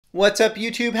What's up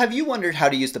YouTube? Have you wondered how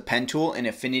to use the pen tool in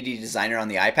Affinity Designer on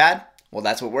the iPad? Well,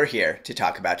 that's what we're here to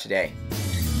talk about today.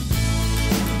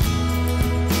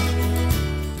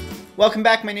 Welcome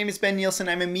back, my name is Ben Nielsen,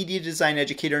 I'm a media design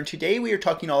educator, and today we are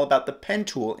talking all about the pen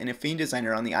tool in Affinity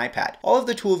Designer on the iPad. All of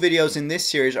the tool videos in this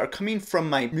series are coming from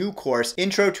my new course,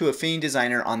 Intro to Affinity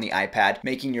Designer on the iPad,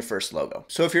 Making Your First Logo.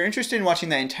 So if you're interested in watching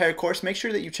that entire course, make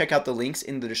sure that you check out the links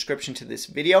in the description to this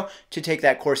video to take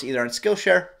that course either on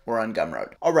Skillshare or on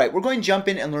Gumroad. Alright, we're going to jump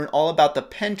in and learn all about the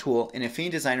pen tool in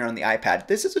Affinity Designer on the iPad.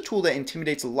 This is a tool that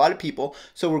intimidates a lot of people,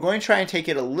 so we're going to try and take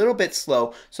it a little bit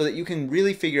slow so that you can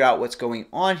really figure out what's going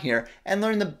on here and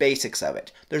learn the basics of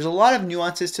it. There's a lot of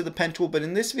nuances to the pen tool, but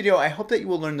in this video I hope that you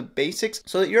will learn the basics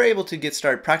so that you're able to get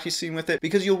started practicing with it,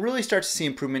 because you'll really start to see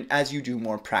improvement as you do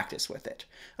more practice with it.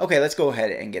 Okay, let's go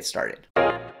ahead and get started.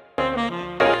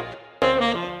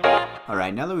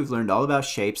 Alright, now that we've learned all about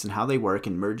shapes and how they work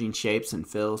and merging shapes and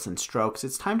fills and strokes,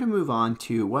 it's time to move on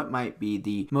to what might be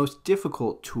the most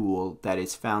difficult tool that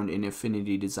is found in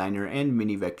Affinity Designer and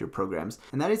mini vector programs,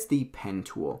 and that is the pen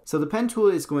tool. So the pen tool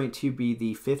is going to be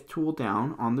the fifth tool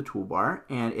down on the toolbar,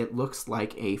 and it looks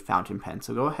like a fountain pen,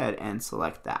 so go ahead and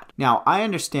select that. Now, I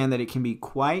understand that it can be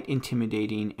quite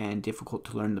intimidating and difficult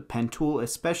to learn the pen tool,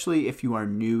 especially if you are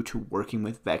new to working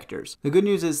with vectors. The good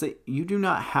news is that you do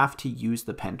not have to use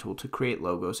the pen tool to create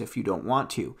logos if you don't want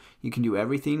to. You can do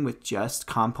everything with just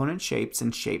component shapes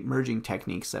and shape merging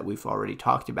techniques that we've already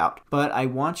talked about. But I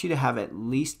want you to have at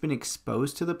least been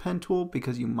exposed to the pen tool,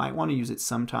 because you might want to use it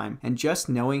sometime, and just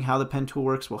knowing how the pen tool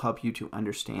works will help you to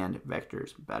understand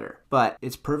vectors better. But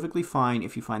it's perfectly fine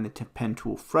if you find the pen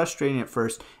tool frustrating at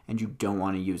first and you don't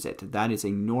want to use it. That is a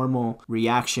normal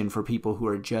reaction for people who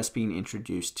are just being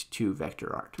introduced to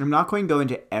vector art. I'm not going to go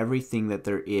into everything that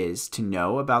there is to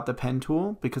know about the pen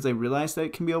tool, because I realize that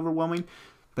it can be overwhelming,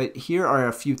 but here are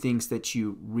a few things that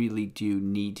you really do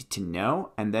need to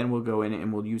know, and then we'll go in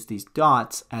and we'll use these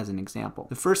dots as an example.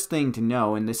 The first thing to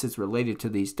know, and this is related to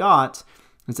these dots,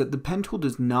 is that the pen tool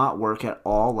does not work at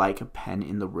all like a pen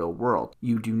in the real world.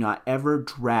 You do not ever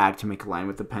drag to make a line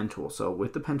with the pen tool. So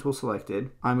with the pen tool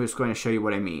selected, I'm just going to show you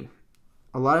what I mean.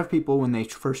 A lot of people, when they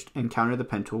first encounter the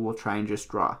pen tool, will try and just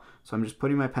draw. So I'm just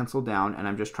putting my pencil down and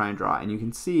I'm just trying to draw, and you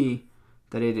can see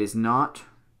that it is not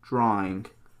drawing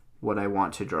what I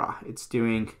want to draw. It's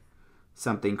doing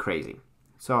something crazy.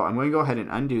 So I'm going to go ahead and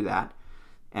undo that,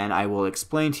 and I will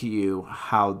explain to you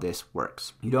how this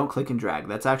works. You don't click and drag.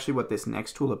 That's actually what this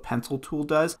next tool, the pencil tool,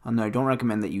 does. And I don't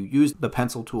recommend that you use the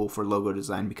pencil tool for logo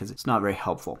design because it's not very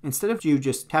helpful. Instead of you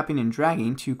just tapping and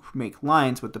dragging to make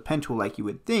lines with the pen tool like you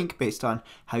would think based on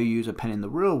how you use a pen in the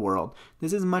real world,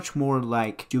 this is much more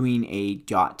like doing a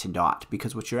dot to dot,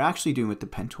 because what you're actually doing with the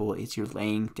pen tool is you're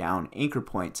laying down anchor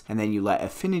points, and then you let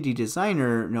Affinity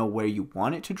Designer know where you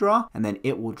want it to draw, and then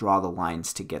it will draw the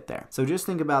lines to get there. So just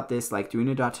think about this like doing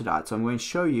a dot to dot. So I'm going to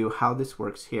show you how this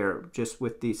works here just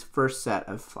with these first set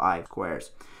of 5 squares.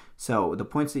 So the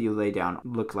points that you lay down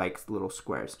look like little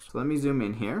squares. So let me zoom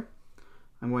in here.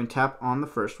 I'm going to tap on the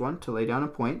first one to lay down a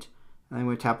point, and I'm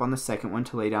going to tap on the second one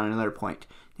to lay down another point.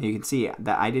 Now you can see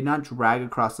that I did not drag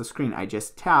across the screen. I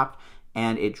just tapped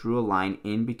and it drew a line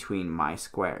in between my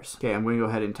squares. Okay, I'm going to go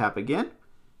ahead and tap again,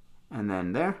 and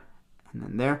then there, and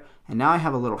then there. And now I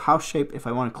have a little house shape. If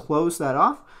I want to close that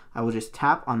off, I will just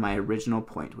tap on my original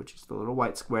point, which is the little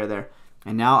white square there.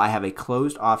 And now I have a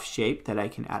closed off shape that I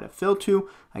can add a fill to.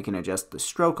 I can adjust the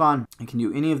stroke on. I can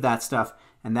do any of that stuff,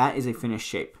 and that is a finished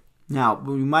shape. Now,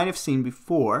 you might have seen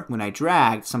before, when I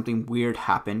dragged, something weird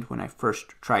happened when I first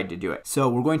tried to do it. So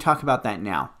we're going to talk about that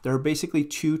now. There are basically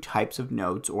 2 types of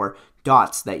nodes, or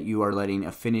dots, that you are letting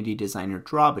Affinity Designer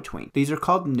draw between. These are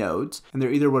called nodes, and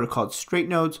they're either what are called straight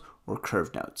nodes or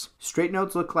curved nodes. Straight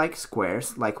nodes look like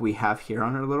squares, like we have here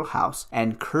on our little house,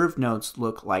 and curved nodes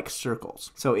look like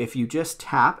circles. So if you just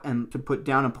tap and to put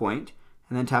down a point,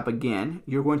 and then tap again,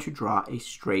 you're going to draw a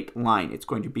straight line. It's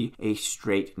going to be a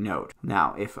straight node.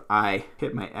 Now, if I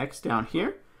hit my X down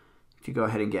here to go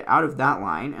ahead and get out of that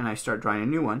line, and I start drawing a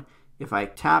new one, if I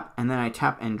tap and then I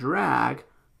tap and drag,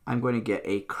 I'm going to get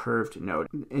a curved node.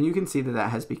 And you can see that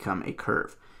that has become a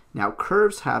curve. Now,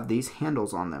 curves have these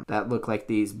handles on them that look like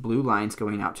these blue lines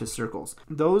going out to circles.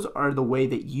 Those are the way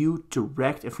that you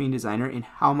direct Affinity Designer in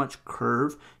how much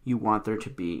curve you want there to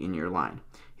be in your line.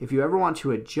 If you ever want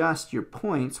to adjust your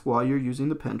points while you're using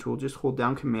the pen tool, just hold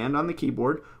down Command on the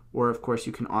keyboard, or of course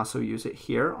you can also use it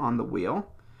here on the wheel,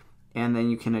 and then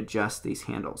you can adjust these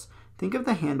handles. Think of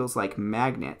the handles like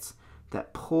magnets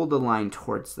that pull the line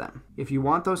towards them. If you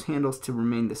want those handles to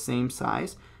remain the same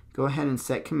size, go ahead and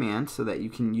set Command so that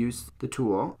you can use the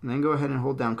tool, and then go ahead and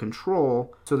hold down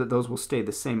Control so that those will stay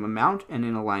the same amount and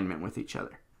in alignment with each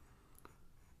other.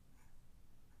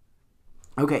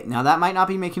 Okay, now that might not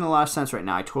be making a lot of sense right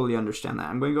now. I totally understand that.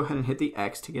 I'm going to go ahead and hit the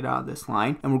X to get out of this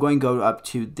line, and we're going to go up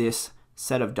to this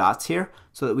set of dots here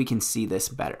so that we can see this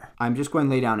better. I'm just going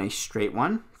to lay down a straight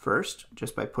one first,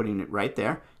 just by putting it right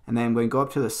there, and then I'm going to go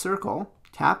up to the circle,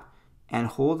 tap, and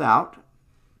hold out.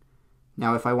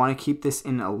 Now if I want to keep this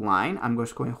in a line, I'm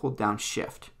just going to hold down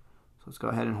Shift. So let's go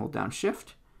ahead and hold down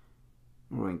Shift.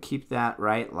 We're going to keep that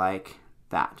right like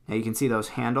that. Now you can see those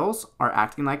handles are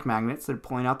acting like magnets. They're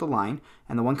pulling out the line,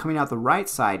 and the one coming out the right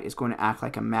side is going to act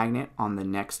like a magnet on the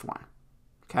next one.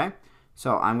 Okay,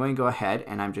 so I'm going to go ahead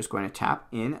and I'm just going to tap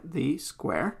in the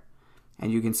square,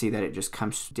 and you can see that it just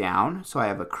comes down. So I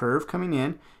have a curve coming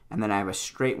in, and then I have a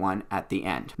straight one at the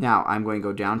end. Now I'm going to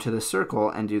go down to the circle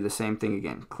and do the same thing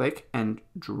again. Click and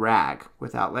drag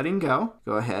without letting go.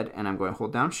 Go ahead and I'm going to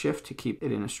hold down Shift to keep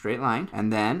it in a straight line,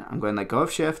 and then I'm going to let go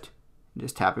of Shift and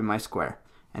just tap in my square.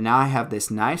 And now I have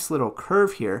this nice little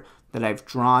curve here that I've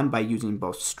drawn by using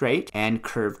both straight and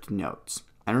curved nodes.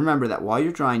 And remember that while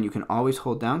you're drawing, you can always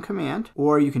hold down Command,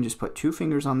 or you can just put 2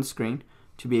 fingers on the screen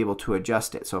to be able to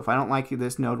adjust it. So if I don't like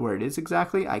this node where it is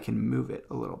exactly, I can move it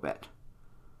a little bit.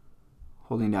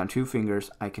 Holding down 2 fingers,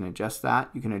 I can adjust that.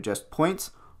 You can adjust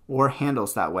points or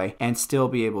handles that way and still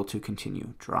be able to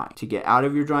continue drawing. To get out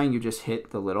of your drawing, you just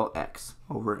hit the little X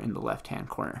over in the left-hand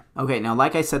corner. Okay, now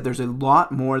like I said, there's a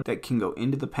lot more that can go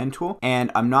into the pen tool, and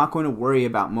I'm not going to worry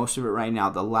about most of it right now.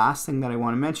 The last thing that I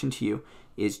want to mention to you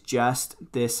is just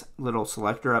this little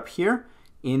selector up here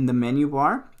in the menu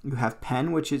bar. You have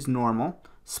Pen, which is normal,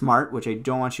 Smart, which I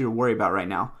don't want you to worry about right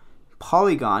now,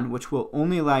 Polygon, which will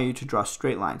only allow you to draw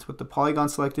straight lines. With the polygon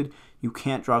selected, you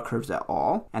can't draw curves at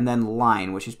all. And then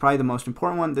Line, which is probably the most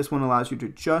important one. This one allows you to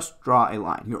just draw a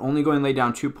line. You're only going to lay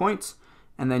down 2 points,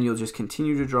 and then you'll just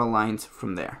continue to draw lines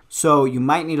from there. So you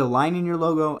might need a line in your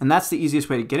logo, and that's the easiest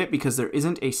way to get it because there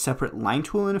isn't a separate line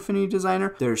tool in Affinity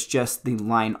Designer. There's just the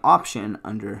line option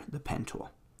under the pen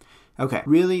tool. Okay,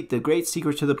 really the great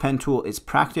secret to the pen tool is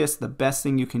practice. The best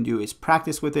thing you can do is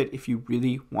practice with it if you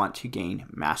really want to gain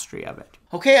mastery of it.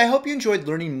 Okay, I hope you enjoyed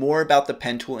learning more about the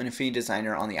pen tool in Affinity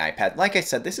Designer on the iPad. Like I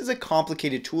said, this is a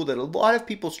complicated tool that a lot of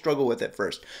people struggle with at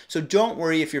first. So don't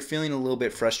worry if you're feeling a little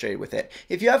bit frustrated with it.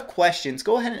 If you have questions,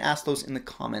 go ahead and ask those in the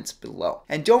comments below.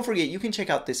 And don't forget, you can check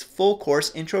out this full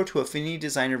course, Intro to Affinity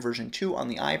Designer version 2 on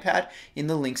the iPad, in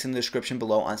the links in the description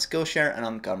below on Skillshare and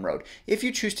on Gumroad. If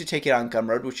you choose to take it on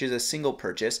Gumroad, which is a single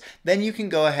purchase, then you can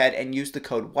go ahead and use the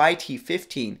code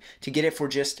YT15 to get it for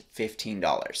just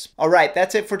 $15. Alright,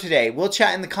 that's it for today. We'll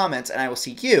chat in the comments, and I will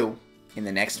see you in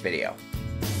the next video.